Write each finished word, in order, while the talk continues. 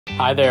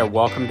Hi there,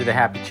 welcome to the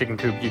Happy Chicken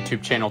Coop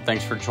YouTube channel.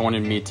 Thanks for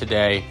joining me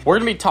today. We're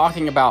gonna be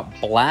talking about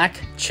black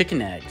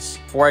chicken eggs.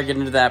 Before I get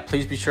into that,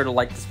 please be sure to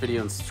like this video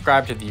and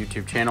subscribe to the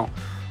YouTube channel.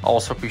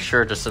 Also be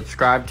sure to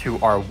subscribe to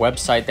our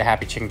website,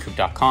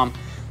 thehappychickencoop.com.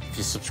 If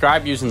you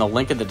subscribe using the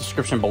link in the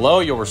description below,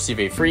 you'll receive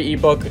a free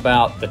ebook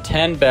about the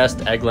 10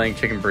 best egg-laying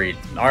chicken breeds.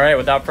 All right,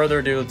 without further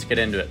ado, let's get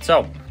into it.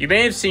 So, you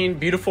may have seen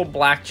beautiful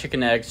black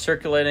chicken eggs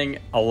circulating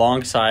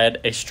alongside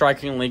a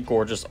strikingly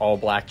gorgeous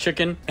all-black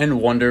chicken and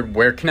wondered,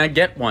 where can I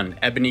get one?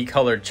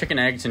 Ebony-colored chicken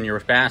eggs in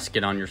your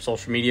basket on your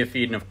social media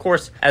feed, and of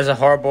course, as a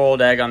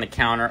hard-boiled egg on the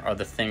counter are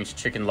the things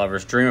chicken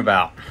lovers dream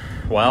about.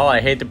 Well,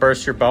 I hate to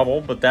burst your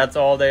bubble, but that's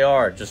all they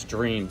are, just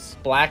dreams.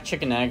 Black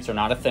chicken eggs are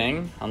not a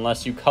thing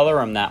unless you color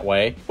them that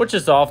way, which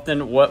is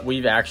often what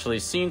we've actually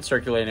seen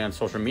circulating on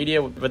social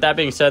media. But that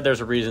being said, there's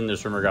a reason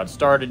this rumor got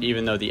started.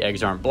 Even though the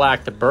eggs aren't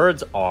black, the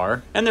birds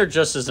are, and they're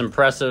just as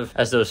impressive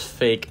as those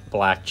fake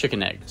black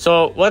chicken eggs.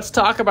 So let's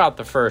talk about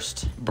the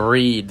first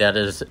breed that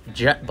is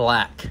jet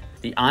black.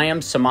 The Ayam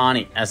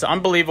Cemani. As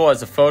unbelievable as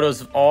the photos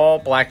of all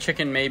black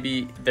chicken may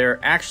be, they're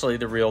actually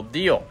the real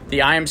deal. The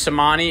Ayam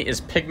Cemani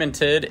is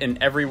pigmented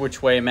in every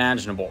which way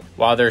imaginable.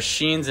 While there's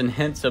sheens and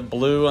hints of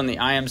blue on the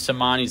Ayam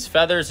Cemani's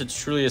feathers, it's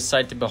truly a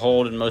sight to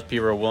behold, and most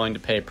people are willing to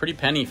pay a pretty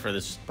penny for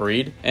this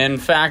breed. In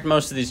fact,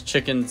 most of these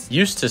chickens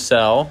used to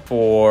sell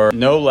for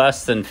no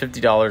less than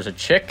 $50 a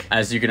chick.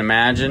 As you can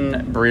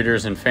imagine,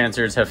 breeders and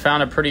fanciers have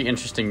found a pretty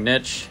interesting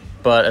niche.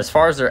 But as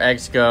far as their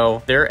eggs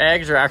go, their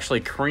eggs are actually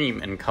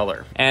cream in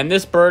color. And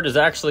this bird is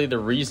actually the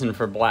reason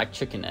for black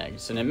chicken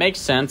eggs. And it makes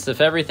sense.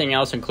 If everything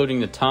else, including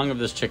the tongue of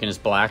this chicken, is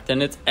black,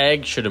 then its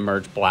egg should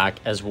emerge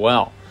black as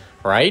well,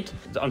 right?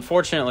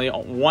 Unfortunately,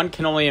 one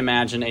can only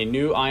imagine a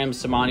new Ayam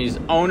Cemani's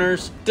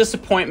owner's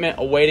disappointment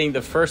awaiting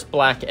the first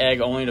black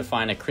egg only to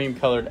find a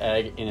cream-colored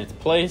egg in its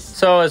place.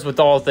 So, as with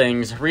all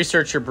things,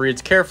 research your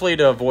breeds carefully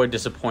to avoid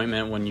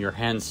disappointment when your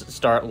hens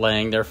start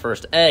laying their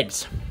first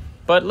eggs.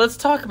 But let's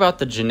talk about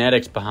the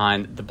genetics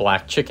behind the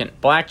black chicken.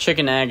 Black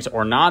chicken eggs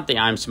or not, the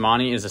Ayam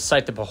Cemani is a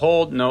sight to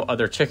behold. No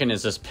other chicken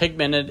is as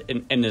pigmented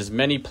in as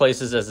many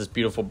places as this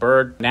beautiful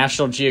bird.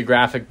 National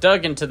Geographic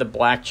dug into the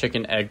black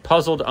chicken egg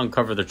puzzle to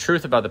uncover the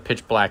truth about the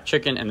pitch black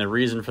chicken and the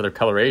reason for their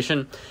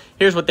coloration.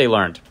 Here's what they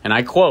learned, and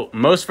I quote,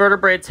 "Most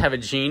vertebrates have a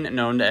gene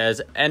known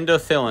as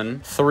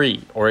endothelin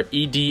 3, or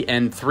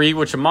EDN3,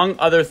 which among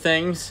other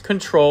things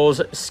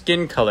controls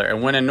skin color.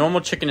 And when a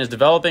normal chicken is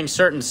developing,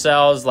 certain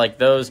cells like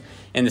those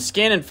in the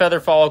skin and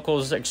feather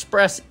follicles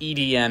express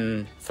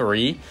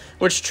EDN3,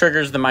 which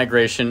triggers the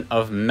migration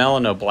of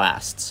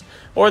melanoblasts,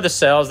 or the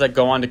cells that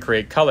go on to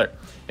create color.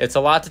 It's a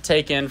lot to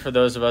take in for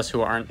those of us who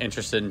aren't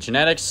interested in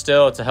genetics.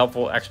 Still, it's a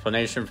helpful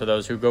explanation for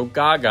those who go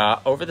gaga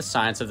over the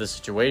science of the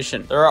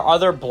situation." There are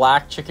other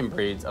black chicken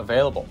breeds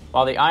available.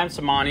 While the Ayam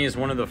Cemani is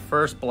one of the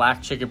first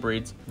black chicken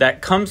breeds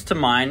that comes to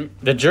mind,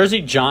 the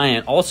Jersey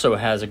Giant also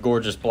has a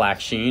gorgeous black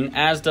sheen,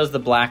 as does the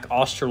black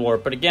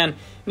Australorp. But again,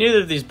 neither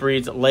of these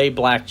breeds lay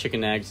black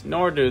chicken eggs,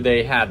 nor do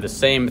they have the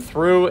same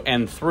through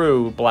and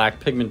through black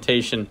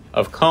pigmentation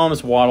of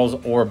combs, wattles,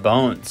 or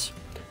bones.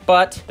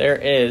 But there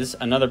is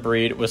another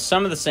breed with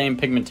some of the same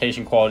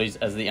pigmentation qualities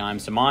as the Ayam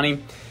Cemani,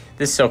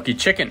 the Silky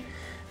chicken.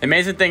 The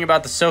amazing thing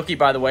about the Silky,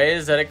 by the way,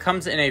 is that it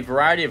comes in a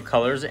variety of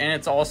colors, and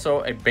it's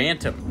also a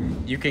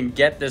bantam. You can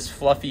get this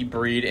fluffy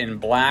breed in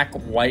black,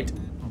 white,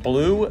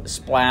 blue,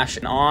 splash,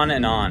 and on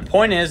and on.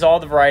 Point is, all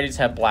the varieties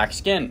have black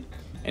skin,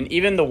 and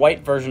even the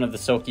white version of the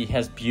Silky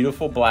has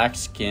beautiful black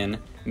skin,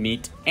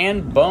 meat,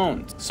 and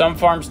bones. Some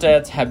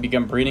farmsteads have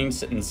begun breeding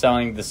and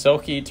selling the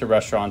Silky to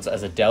restaurants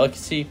as a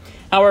delicacy.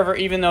 However,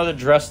 even though the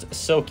dressed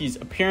Silky's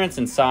appearance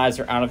and size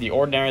are out of the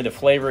ordinary, the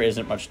flavor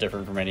isn't much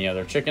different from any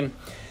other chicken.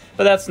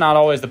 But that's not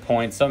always the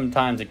point.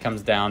 Sometimes it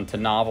comes down to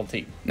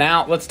novelty.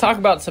 Now, let's talk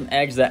about some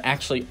eggs that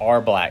actually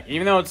are black.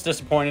 Even though it's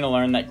disappointing to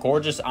learn that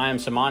gorgeous Ayam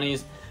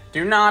Cemanis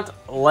do not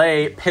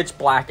lay pitch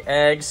black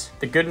eggs,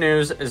 the good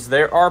news is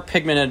there are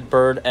pigmented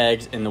bird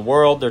eggs in the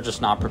world. They're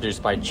just not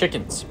produced by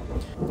chickens.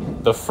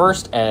 The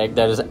first egg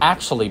that is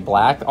actually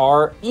black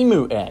are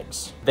emu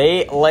eggs.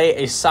 They lay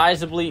a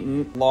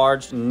sizably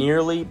large,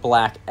 nearly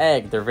black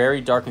egg. They're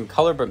very dark in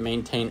color but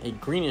maintain a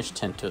greenish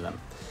tint to them.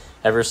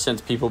 Ever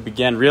since people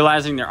began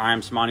realizing their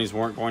Ayam Cemanis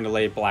weren't going to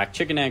lay black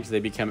chicken eggs, they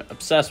became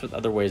obsessed with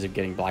other ways of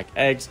getting black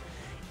eggs.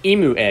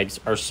 Emu eggs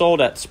are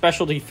sold at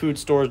specialty food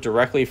stores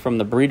directly from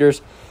the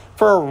breeders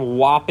for a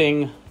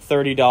whopping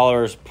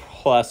 $30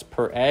 plus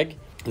per egg.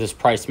 This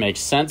price makes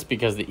sense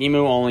because the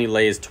emu only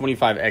lays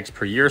 25 eggs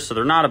per year, so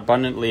they're not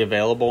abundantly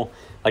available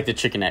like the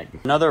chicken egg.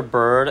 Another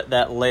bird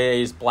that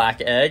lays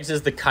black eggs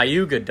is the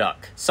Cayuga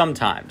duck,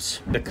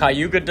 sometimes. The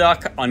Cayuga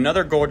duck,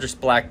 another gorgeous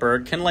black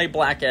bird, can lay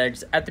black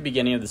eggs at the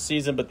beginning of the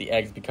season, but the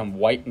eggs become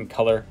white in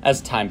color as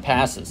time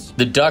passes.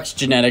 The duck's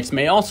genetics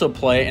may also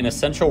play an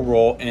essential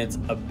role in its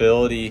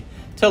ability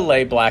to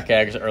lay black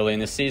eggs early in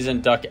the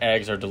season. Duck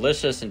eggs are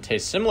delicious and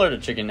taste similar to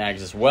chicken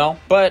eggs as well.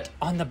 But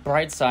on the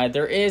bright side,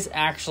 there is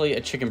actually a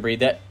chicken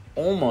breed that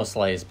almost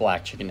lays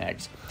black chicken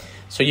eggs.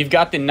 So you've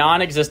got the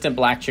non-existent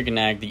black chicken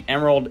egg, the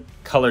emerald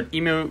colored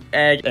emu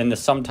egg, and the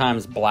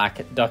sometimes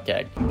black duck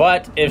egg.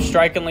 But if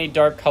strikingly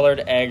dark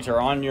colored eggs are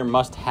on your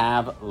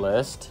must-have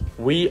list,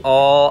 we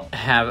all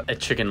have a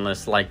chicken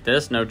list like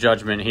this, no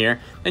judgment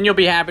here, then you'll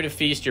be happy to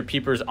feast your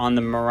peepers on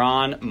the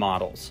Moran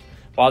models.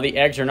 While the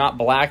eggs are not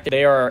black,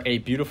 they are a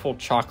beautiful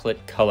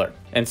chocolate color.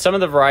 And some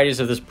of the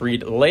varieties of this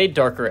breed lay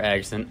darker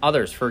eggs than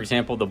others. For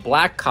example, the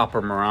black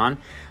copper Moran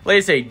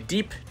lays a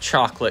deep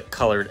chocolate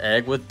colored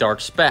egg with dark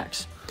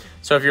specks.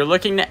 So if you're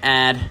looking to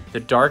add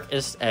the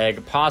darkest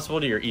egg possible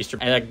to your Easter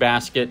egg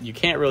basket, you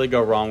can't really go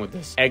wrong with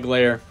this egg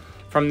layer.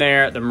 From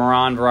there, the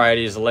Moran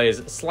varieties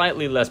lays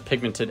slightly less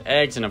pigmented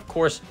eggs, and of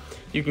course,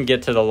 you can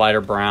get to the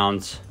lighter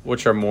browns,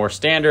 which are more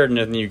standard, and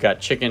then you've got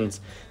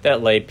chickens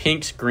that lay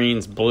pinks,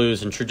 greens,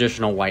 blues, and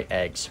traditional white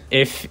eggs.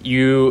 If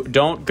you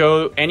don't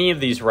go any of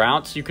these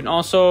routes, you can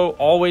also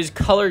always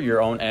color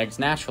your own eggs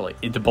naturally.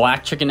 The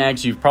black chicken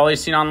eggs you've probably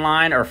seen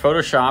online are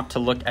photoshopped to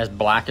look as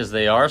black as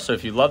they are, so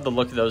if you love the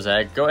look of those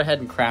eggs, go ahead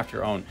and craft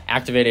your own.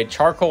 Activated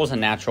charcoal is a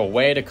natural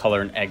way to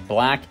color an egg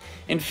black.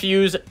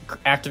 Infuse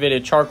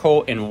activated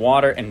charcoal in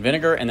water and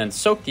vinegar, and then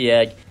soak the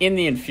egg in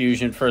the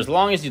infusion for as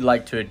long as you'd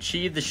like to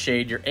achieve the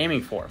shade you're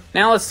aiming for.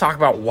 Now let's talk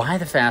about why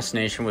the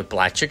fascination with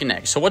black chicken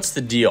eggs. So what's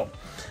the deal?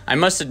 I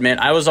must admit,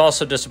 I was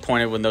also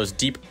disappointed when those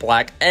deep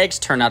black eggs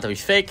turned out to be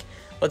fake.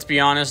 Let's be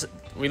honest,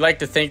 we like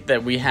to think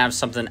that we have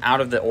something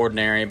out of the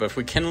ordinary, but if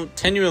we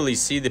continually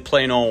see the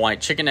plain old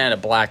white chicken egg, a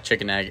black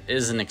chicken egg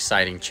is an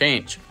exciting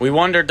change. We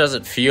wonder, does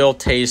it feel,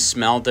 taste,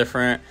 smell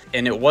different?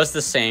 And it was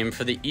the same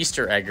for the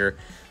Easter egger,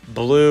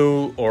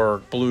 blue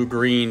or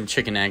blue-green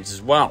chicken eggs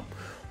as well.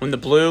 When the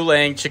blue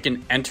laying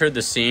chicken entered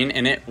the scene,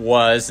 and it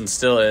was and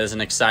still is an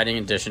exciting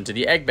addition to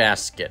the egg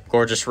basket.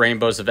 Gorgeous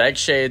rainbows of egg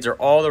shades are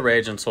all the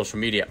rage on social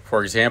media.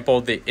 For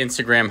example, the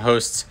Instagram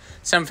hosts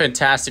some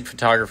fantastic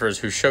photographers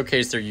who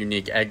showcase their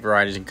unique egg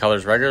varieties and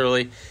colors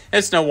regularly.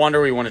 It's no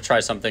wonder we want to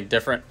try something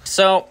different.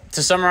 So,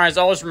 to summarize,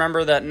 always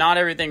remember that not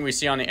everything we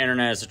see on the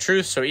internet is the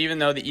truth. So even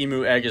though the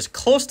emu egg is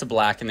close to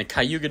black and the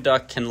Cayuga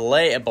duck can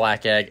lay a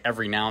black egg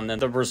every now and then,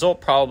 the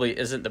result probably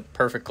isn't the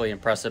perfectly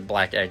impressive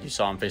black egg you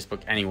saw on Facebook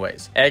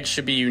anyways. Eggs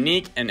should be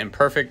unique and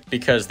imperfect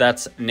because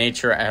that's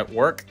nature at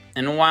work.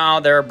 And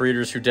while there are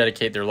breeders who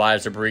dedicate their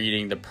lives to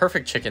breeding the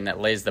perfect chicken that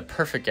lays the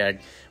perfect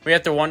egg, we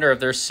have to wonder if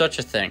there's such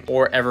a thing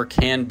or ever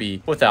can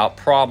be without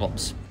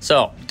problems.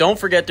 So don't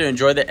forget to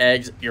enjoy the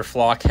eggs your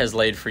flock has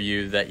laid for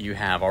you that you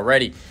have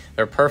already.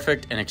 They're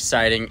perfect and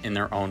exciting in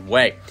their own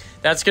way.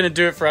 That's going to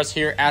do it for us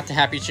here at the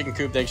Happy Chicken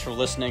Coop. Thanks for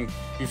listening.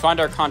 If you find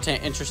our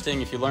content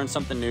interesting, if you learned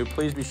something new,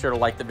 please be sure to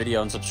like the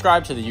video and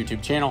subscribe to the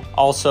YouTube channel.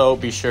 Also,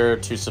 be sure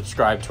to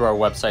subscribe to our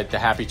website,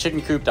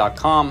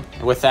 thehappychickencoop.com.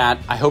 And with that,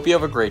 I hope you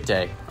have a great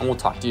day, and we'll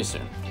talk to you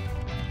soon.